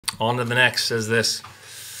On to the next, says this.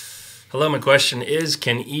 Hello, my question is,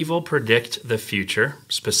 can evil predict the future?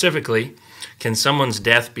 Specifically, can someone's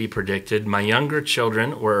death be predicted? My younger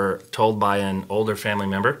children were told by an older family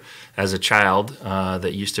member as a child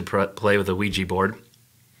that used to play with a Ouija board.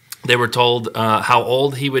 They were told how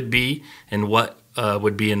old he would be and what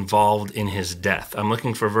would be involved in his death. I'm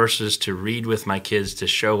looking for verses to read with my kids to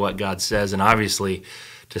show what God says, and obviously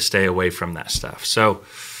to stay away from that stuff. So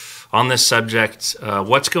on this subject,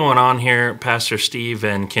 what's going on here, Pastor Steve,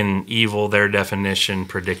 and can evil, their definition,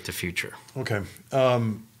 predict the future? Okay.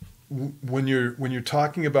 When you're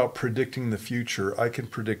talking about predicting the future, I can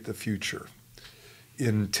predict the future.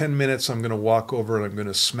 In 10 minutes, I'm going to walk over and I'm going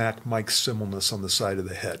to smack Mike Simmelness on the side of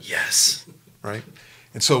the head. Yes. Right?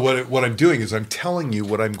 And so what I'm doing is I'm telling you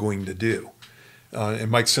what I'm going to do. And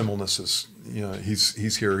Mike Simmelness is,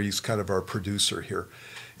 he's here. He's kind of our producer here.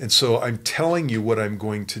 And so I'm telling you what I'm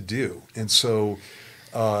going to do. And so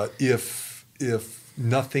if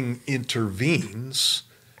nothing intervenes,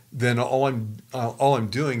 then all I'm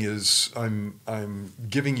doing is I'm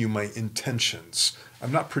giving you my intentions.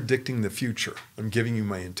 I'm not predicting the future. I'm giving you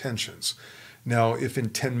my intentions. Now, if in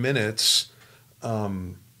 10 minutes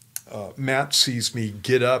Matt sees me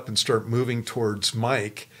get up and start moving towards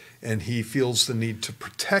Mike, and he feels the need to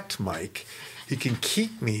protect Mike, he can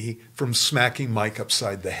keep me from smacking Mike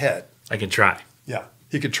upside the head. I can try. Yeah,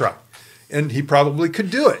 he could try. And he probably could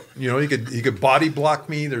do it. He could body block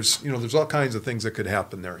me. There's all kinds of things that could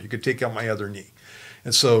happen there. He could take out my other knee.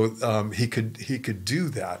 And so he could do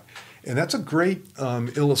that. And that's a great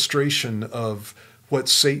illustration of what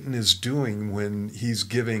Satan is doing when he's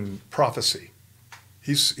giving prophecy.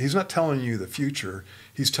 He's not telling you the future.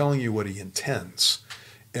 He's telling you what he intends.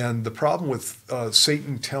 And the problem with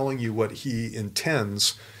Satan telling you what he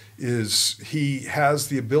intends is he has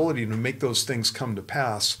the ability to make those things come to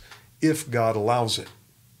pass if God allows it.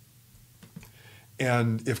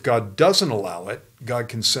 And if God doesn't allow it, God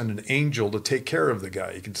can send an angel to take care of the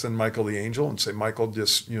guy. He can send Michael the angel and say, Michael,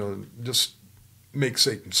 just make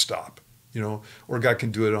Satan stop. Or God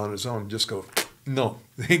can do it on his own. Just go, no,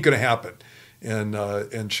 it ain't going to happen,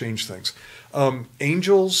 and change things.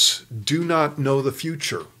 Angels do not know the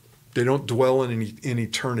future. They don't dwell in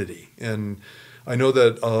eternity. And I know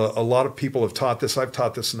that a lot of people have taught this. I've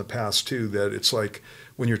taught this in the past too, that it's like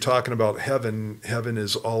when you're talking about heaven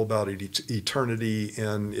is all about eternity,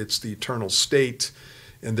 and it's the eternal state,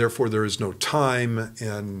 and therefore there is no time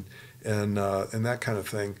and that kind of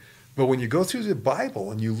thing. But when you go through the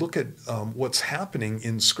Bible and you look at what's happening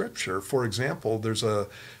in Scripture, for example, there's a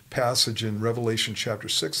passage in Revelation chapter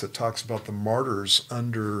 6 that talks about the martyrs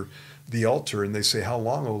under the altar, and they say, how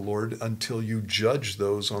long, O Lord, until you judge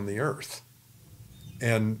those on the earth?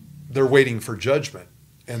 And they're waiting for judgment.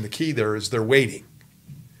 And the key there is they're waiting.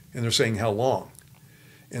 And they're saying, how long?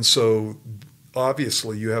 And so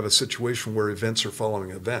obviously you have a situation where events are following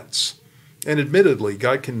events. And admittedly,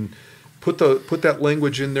 God can put that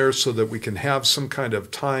language in there so that we can have some kind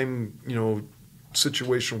of time,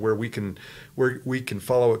 situation where we can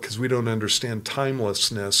follow it, because we don't understand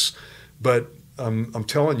timelessness. But I'm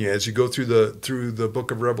telling you, as you go through the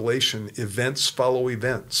book of Revelation, events follow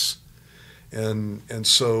events. And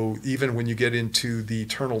so even when you get into the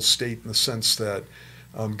eternal state, in the sense that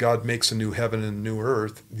God makes a new heaven and a new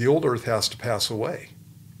earth, the old earth has to pass away.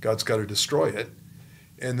 God's got to destroy it.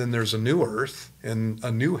 And then there's a new earth and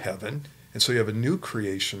a new heaven. And so you have a new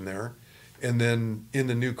creation there. And then in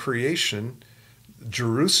the new creation,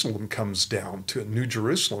 Jerusalem comes down to it. New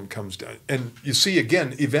Jerusalem comes down. And you see,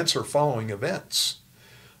 again, events are following events.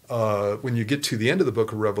 When you get to the end of the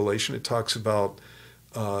book of Revelation, it talks about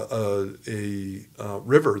a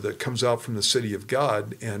river that comes out from the city of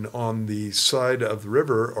God, and on the side of the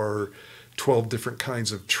river are 12 different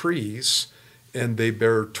kinds of trees, and they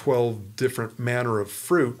bear 12 different manner of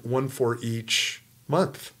fruit, one for each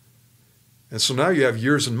month. And so now you have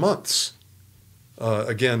years and months,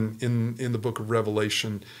 again, in the book of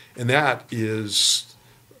Revelation, and that is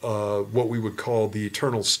what we would call the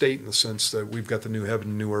eternal state, in the sense that we've got the new heaven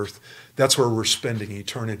and new earth. That's where we're spending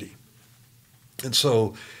eternity. And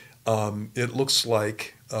so it looks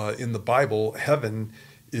like in the Bible, heaven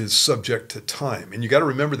is subject to time. And you got to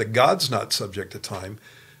remember that God's not subject to time,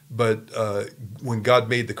 but when God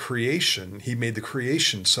made the creation, he made the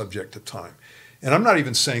creation subject to time. And I'm not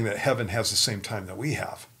even saying that heaven has the same time that we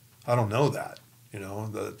have. I don't know that.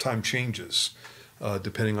 The time changes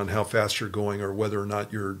depending on how fast you're going, or whether or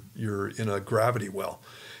not you're in a gravity well.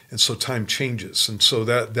 And so time changes, and so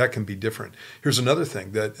that can be different. Here's another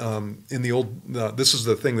thing that in the old, this is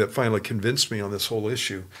the thing that finally convinced me on this whole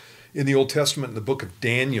issue. In the Old Testament, in the book of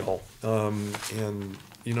Daniel, and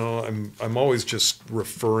I'm always just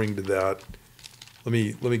referring to that. Let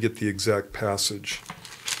me get the exact passage.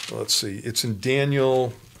 Let's see. It's in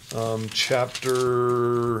Daniel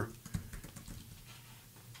chapter.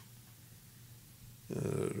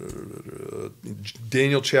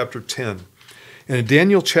 Daniel chapter 10. And in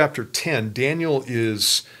Daniel chapter 10, Daniel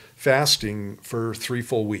is fasting for 3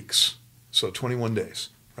 full weeks, so 21 days,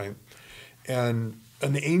 right? And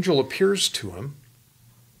an angel appears to him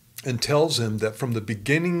and tells him that from the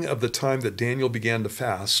beginning of the time that Daniel began to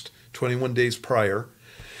fast, 21 days prior,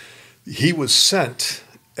 he was sent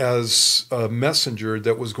as a messenger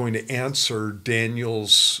that was going to answer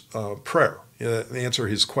Daniel's prayer, answer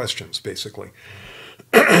his questions, basically.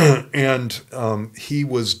 And he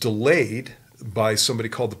was delayed by somebody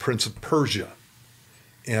called the Prince of Persia.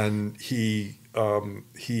 And he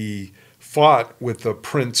fought with the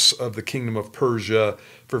prince of the kingdom of Persia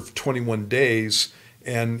for 21 days.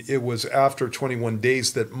 And it was after 21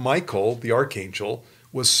 days that Michael, the archangel,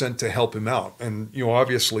 was sent to help him out. And,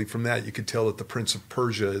 obviously from that, you could tell that the Prince of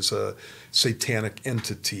Persia is a satanic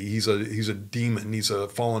entity. He's a demon. He's a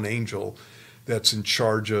fallen angel that's in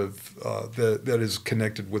charge of, that is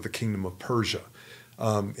connected with the kingdom of Persia.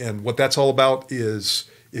 And what that's all about is,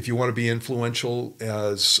 if you want to be influential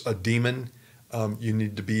as a demon, you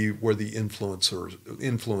need to be where the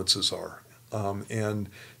influences are. And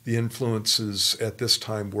the influences at this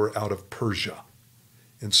time were out of Persia.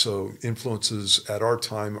 And so influences at our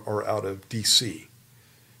time are out of D.C.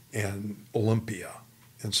 and Olympia.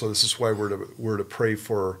 And so this is why we're to pray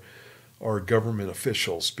for our government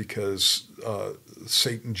officials, because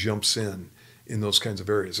Satan jumps in those kinds of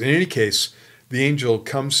areas. In any case, the angel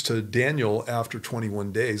comes to Daniel after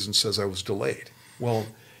 21 days and says, I was delayed. Well,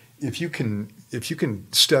 if you can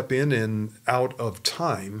step in and out of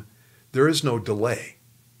time, there is no delay.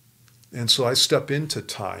 And so I step into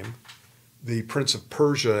time. The Prince of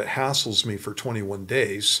Persia hassles me for 21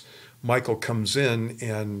 days. Michael comes in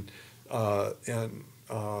and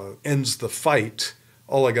ends the fight.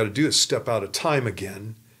 All I got to do is step out of time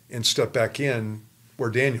again and step back in where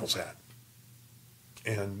Daniel's at.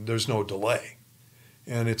 And there's no delay.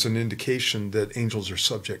 And it's an indication that angels are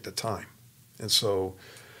subject to time. And so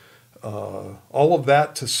all of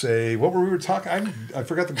that to say, what were we talking? I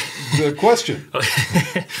forgot the question.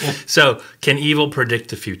 So, can evil predict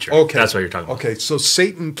the future? Okay. That's what you're talking about. Okay, so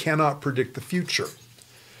Satan cannot predict the future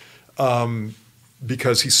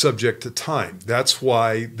because he's subject to time. That's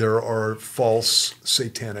why there are false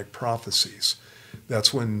satanic prophecies.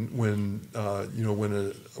 That's when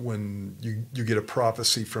you get a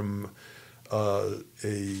prophecy from a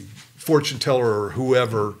fortune teller or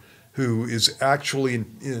whoever who is actually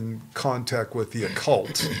in contact with the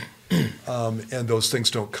occult, and those things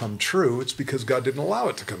don't come true, it's because God didn't allow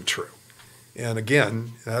it to come true. And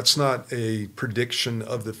again, that's not a prediction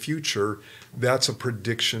of the future. That's a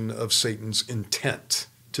prediction of Satan's intent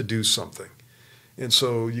to do something. And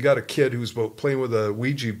so you got a kid who's playing with a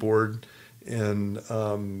Ouija board, and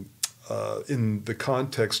in the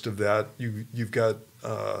context of that, you've got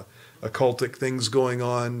occultic things going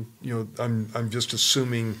on. I'm just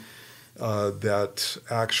assuming that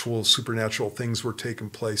actual supernatural things were taking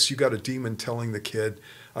place. You got a demon telling the kid,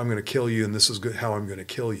 I'm going to kill you, and this is how I'm going to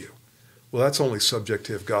kill you. Well, that's only subject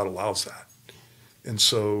to if God allows that. And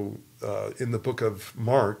so in the book of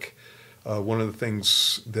Mark, one of the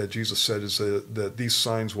things that Jesus said is that these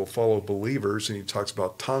signs will follow believers, and he talks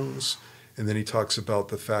about tongues, and then he talks about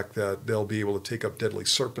the fact that they'll be able to take up deadly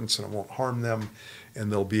serpents and it won't harm them,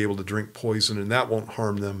 and they'll be able to drink poison and that won't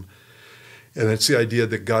harm them. And it's the idea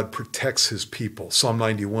that God protects his people. Psalm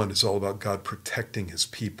 91 is all about God protecting his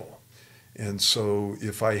people. And so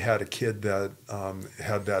if I had a kid that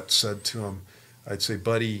had that said to him, I'd say,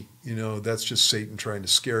 buddy, that's just Satan trying to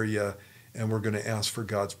scare you, and we're going to ask for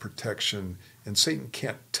God's protection. And Satan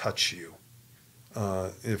can't touch you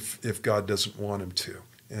if God doesn't want him to.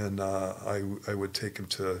 And I would take him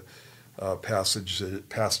to passages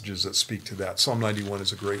that speak to that. Psalm 91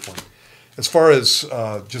 is a great one. As far as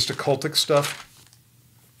just occultic stuff,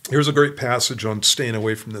 here's a great passage on staying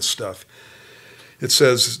away from this stuff. It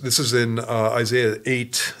says, this is in Isaiah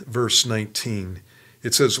 8, verse 19.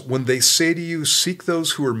 It says, when they say to you, seek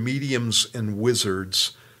those who are mediums and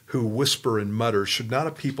wizards who whisper and mutter, should not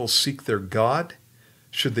a people seek their God?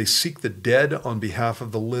 Should they seek the dead on behalf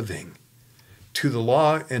of the living? To the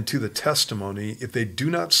law and to the testimony, if they do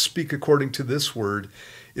not speak according to this word,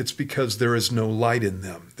 it's because there is no light in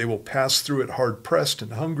them. They will pass through it hard-pressed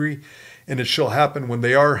and hungry, and it shall happen when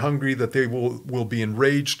they are hungry that they will be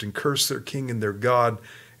enraged and curse their king and their God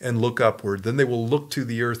and look upward. Then they will look to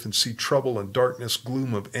the earth and see trouble and darkness,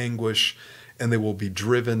 gloom of anguish, and they will be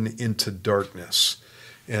driven into darkness.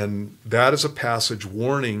 And that is a passage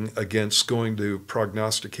warning against going to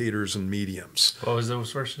prognosticators and mediums. What was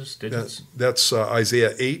those verses? That's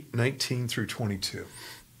Isaiah 8:19 through 22.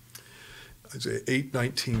 Isaiah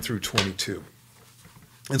 8:19 through 22.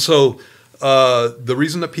 And so the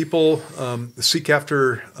reason that people seek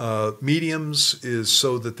after mediums is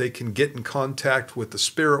so that they can get in contact with the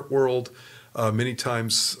spirit world. Many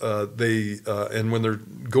times and when they're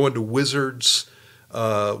going to wizards,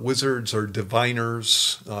 wizards are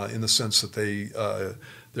diviners in the sense that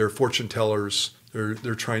they're fortune tellers.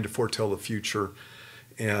 They're trying to foretell the future.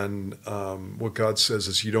 And what God says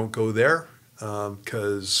is you don't go there.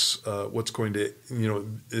 Because what's going to,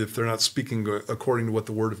 if they're not speaking according to what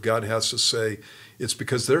the Word of God has to say, it's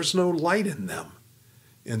because there's no light in them.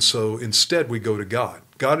 And so instead we go to God.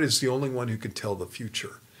 God is the only one who can tell the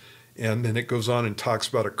future. And then it goes on and talks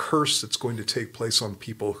about a curse that's going to take place on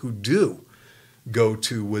people who do go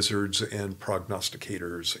to wizards and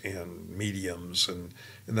prognosticators and mediums and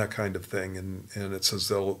that kind of thing. And it says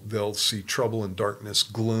they'll see trouble and darkness,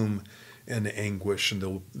 gloom and anguish,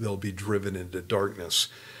 and they'll be driven into darkness.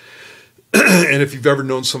 And if you've ever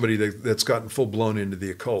known somebody that's gotten full blown into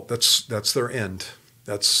the occult, that's their end.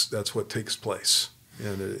 That's what takes place,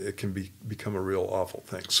 and it can become a real awful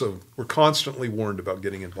thing. So we're constantly warned about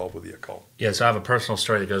getting involved with the occult. Yeah, so I have a personal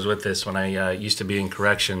story that goes with this. When I used to be in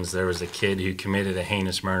corrections, there was a kid who committed a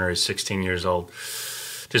heinous murder. He's 16 years old.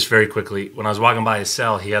 Just very quickly, when I was walking by his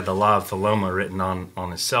cell, he had the Law of Thelema written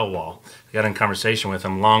on his cell wall. I got in conversation with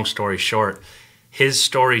him. Long story short, his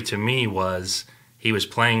story to me was he was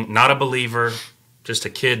playing, not a believer, just a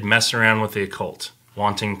kid messing around with the occult,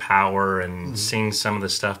 wanting power and seeing some of the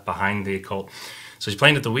stuff behind the occult. So he's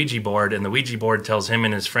playing at the Ouija board, and the Ouija board tells him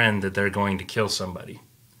and his friend that they're going to kill somebody.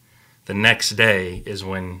 The next day is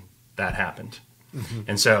when that happened. Mm-hmm.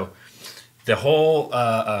 And so the whole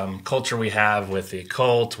culture we have with the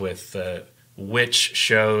occult, with witch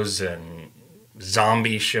shows and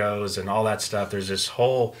zombie shows and all that stuff, there's this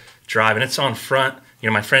whole drive, and it's on front.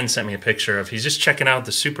 My friend sent me a picture of, he's just checking out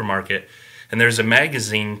the supermarket, and there's a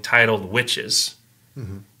magazine titled Witches.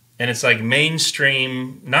 Mm-hmm. And it's like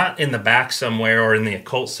mainstream, not in the back somewhere or in the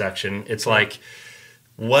occult section. It's like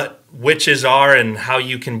what witches are and how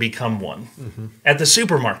you can become one at the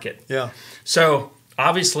supermarket. Yeah. So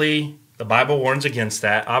obviously the Bible warns against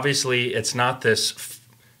that. Obviously it's not this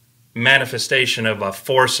manifestation of a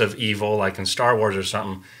force of evil like in Star Wars or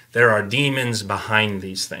something. There are demons behind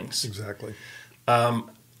these things. Exactly.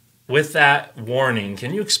 With that warning,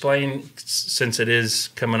 can you explain, since it is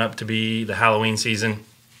coming up to be the Halloween season,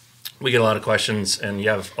 we get a lot of questions and you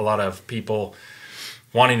have a lot of people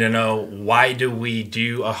wanting to know, why do we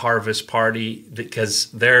do a harvest party? Because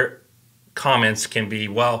their comments can be,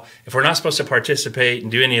 well, if we're not supposed to participate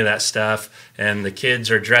and do any of that stuff and the kids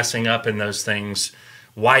are dressing up in those things,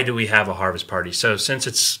 why do we have a harvest party? So since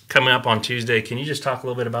it's coming up on Tuesday, can you just talk a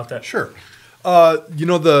little bit about that? Sure.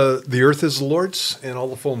 The earth is the Lord's and all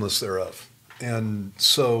the fullness thereof. And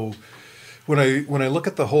so when I look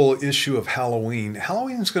at the whole issue of Halloween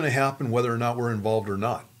is going to happen whether or not we're involved or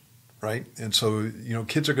not, right? And so,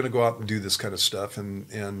 kids are going to go out and do this kind of stuff.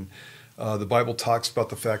 And the Bible talks about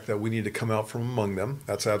the fact that we need to come out from among them.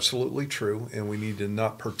 That's absolutely true. And we need to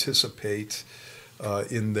not participate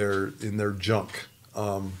in their junk.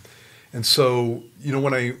 And so,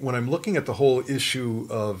 when I'm looking at the whole issue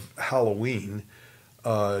of Halloween,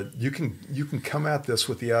 you can come at this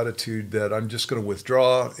with the attitude that I'm just going to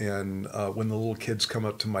withdraw. And when the little kids come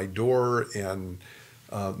up to my door, and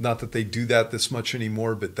not that they do that this much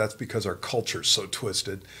anymore, but that's because our culture's so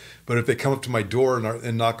twisted. But if they come up to my door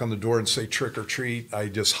and knock on the door and say trick or treat, I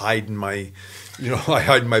just hide in my, I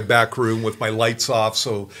hide in my back room with my lights off,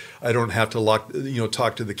 so I don't have to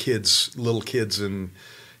talk to the little kids in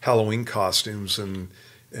Halloween costumes and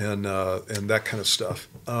that kind of stuff.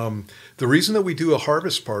 The reason that we do a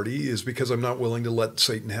harvest party is because I'm not willing to let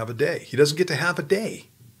Satan have a day. He doesn't get to have a day.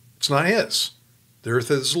 It's not his. The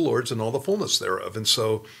earth is the Lord's and all the fullness thereof. And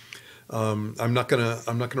so I'm not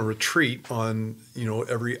gonna retreat on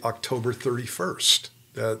every October 31st.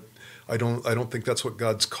 That I don't think that's what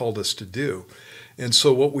God's called us to do. And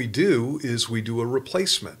so what we do is we do a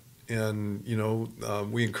replacement, and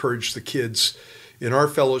we encourage the kids in our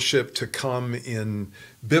fellowship to come in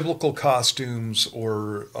biblical costumes,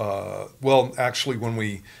 or actually when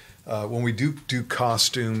we do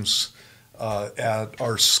costumes at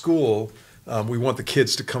our school, we want the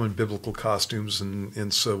kids to come in biblical costumes,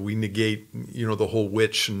 and so we negate the whole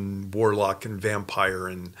witch and warlock and vampire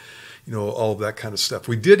and all of that kind of stuff.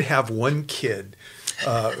 We did have one kid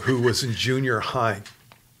who was in junior high,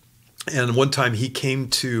 and one time he came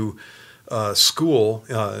to school,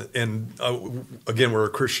 and again, we're a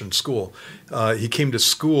Christian school. He came to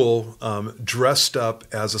school dressed up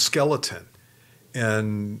as a skeleton.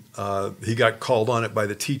 And he got called on it by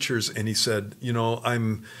the teachers, and he said, you know,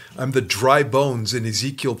 I'm the dry bones in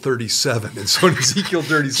Ezekiel 37. And so in Ezekiel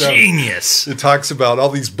 37, Genius. It talks about all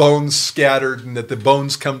these bones scattered, and that the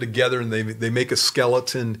bones come together and they make a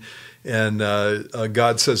skeleton. And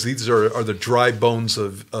God says these are the dry bones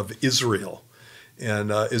of Israel.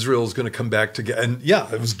 And Israel is going to come back together. And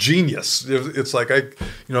yeah, it was genius. It's like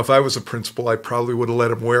if I was a principal, I probably would have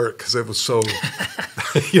let him wear it because it was so,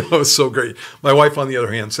 it was so great. My wife, on the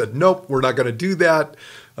other hand, said, "Nope, we're not going to do that.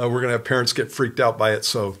 We're going to have parents get freaked out by it.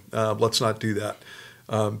 So let's not do that."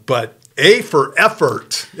 But A for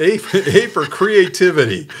effort, A for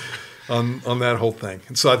creativity. On that whole thing.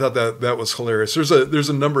 And so I thought that was hilarious. There's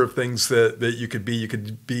a number of things that you could be. You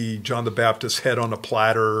could be John the Baptist's head on a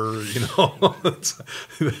platter,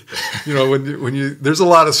 when you there's a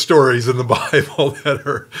lot of stories in the Bible that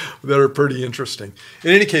are pretty interesting. In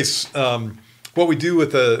any case, what we do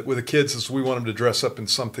with the kids is we want them to dress up in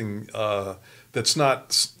something that's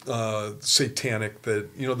not satanic.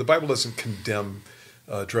 That the Bible doesn't condemn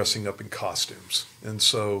dressing up in costumes, and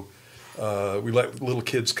so we let little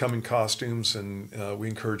kids come in costumes, and we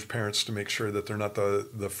encourage parents to make sure that they're not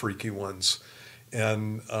the freaky ones.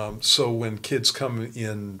 And so when kids come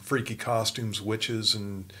in freaky costumes, witches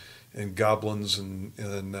and goblins and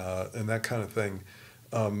that kind of thing,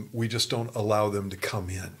 we just don't allow them to come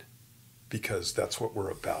in, because that's what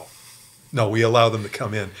we're about. No, we allow them to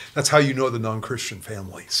come in. That's how you know the non-Christian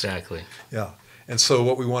families. Exactly. Yeah. And so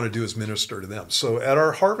what we want to do is minister to them. So at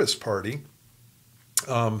our harvest party,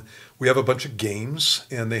 we have a bunch of games,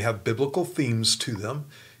 and they have biblical themes to them.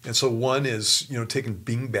 And so one is, taking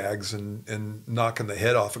bean bags and knocking the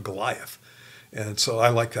head off of Goliath. And so I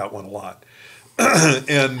like that one a lot.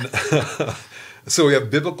 And so we have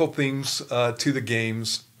biblical themes to the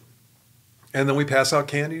games, and then we pass out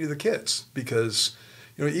candy to the kids, because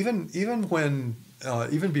even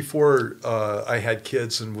before I had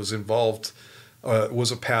kids and was involved,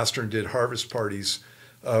 was a pastor and did harvest parties.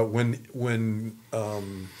 When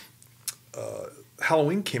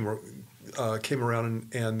Halloween came around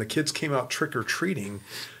and the kids came out trick or treating,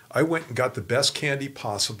 I went and got the best candy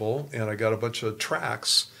possible, and I got a bunch of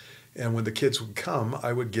tracts. And when the kids would come,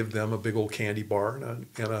 I would give them a big old candy bar and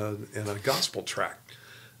a gospel tract,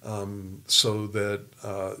 so that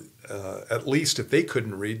at least if they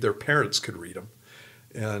couldn't read, their parents could read them,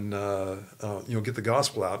 and get the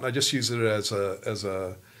gospel out. And I just use it as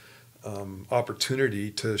a opportunity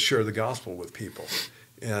to share the gospel with people.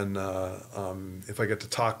 And if I get to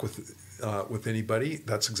talk with anybody,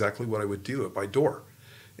 that's exactly what I would do at my door.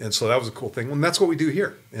 And so that was a cool thing. And that's what we do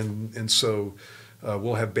here. And so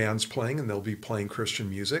we'll have bands playing, and they'll be playing Christian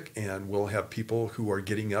music, and we'll have people who are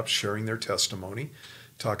getting up, sharing their testimony,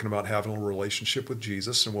 talking about having a relationship with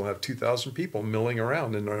Jesus, and we'll have 2,000 people milling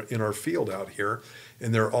around in our field out here,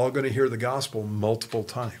 and they're all going to hear the gospel multiple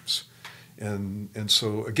times. And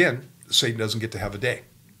so again, Satan doesn't get to have a day,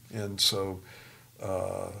 and so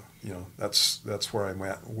that's where I'm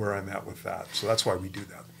at with that. So that's why we do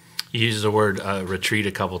that. You use the word retreat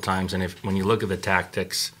a couple times, and when you look at the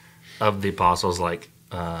tactics of the apostles, like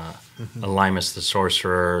Elymas the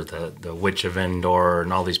sorcerer, the witch of Endor,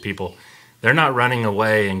 and all these people, they're not running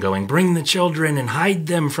away and going, "Bring the children and hide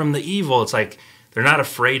them from the evil." It's like they're not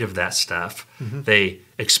afraid of that stuff. Mm-hmm. They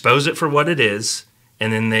expose it for what it is,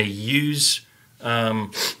 and then they use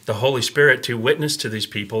the Holy Spirit to witness to these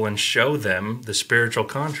people and show them the spiritual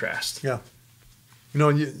contrast. Yeah.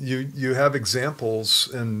 You have examples,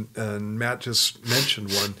 and Matt just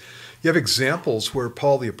mentioned one. You have examples where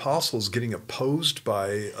Paul the Apostle is getting opposed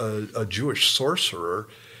by a Jewish sorcerer,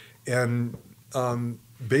 and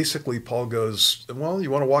basically Paul goes, "Well, you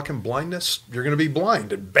want to walk in blindness? You're going to be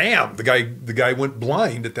blind." And bam, the guy went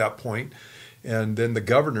blind at that point. And then the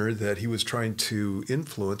governor that he was trying to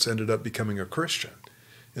influence ended up becoming a Christian.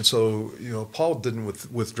 And so, Paul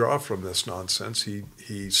didn't withdraw from this nonsense.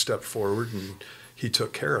 He stepped forward and he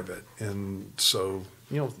took care of it. And so,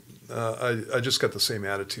 I just got the same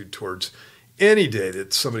attitude towards any day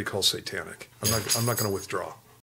that somebody calls satanic. I'm not going to withdraw.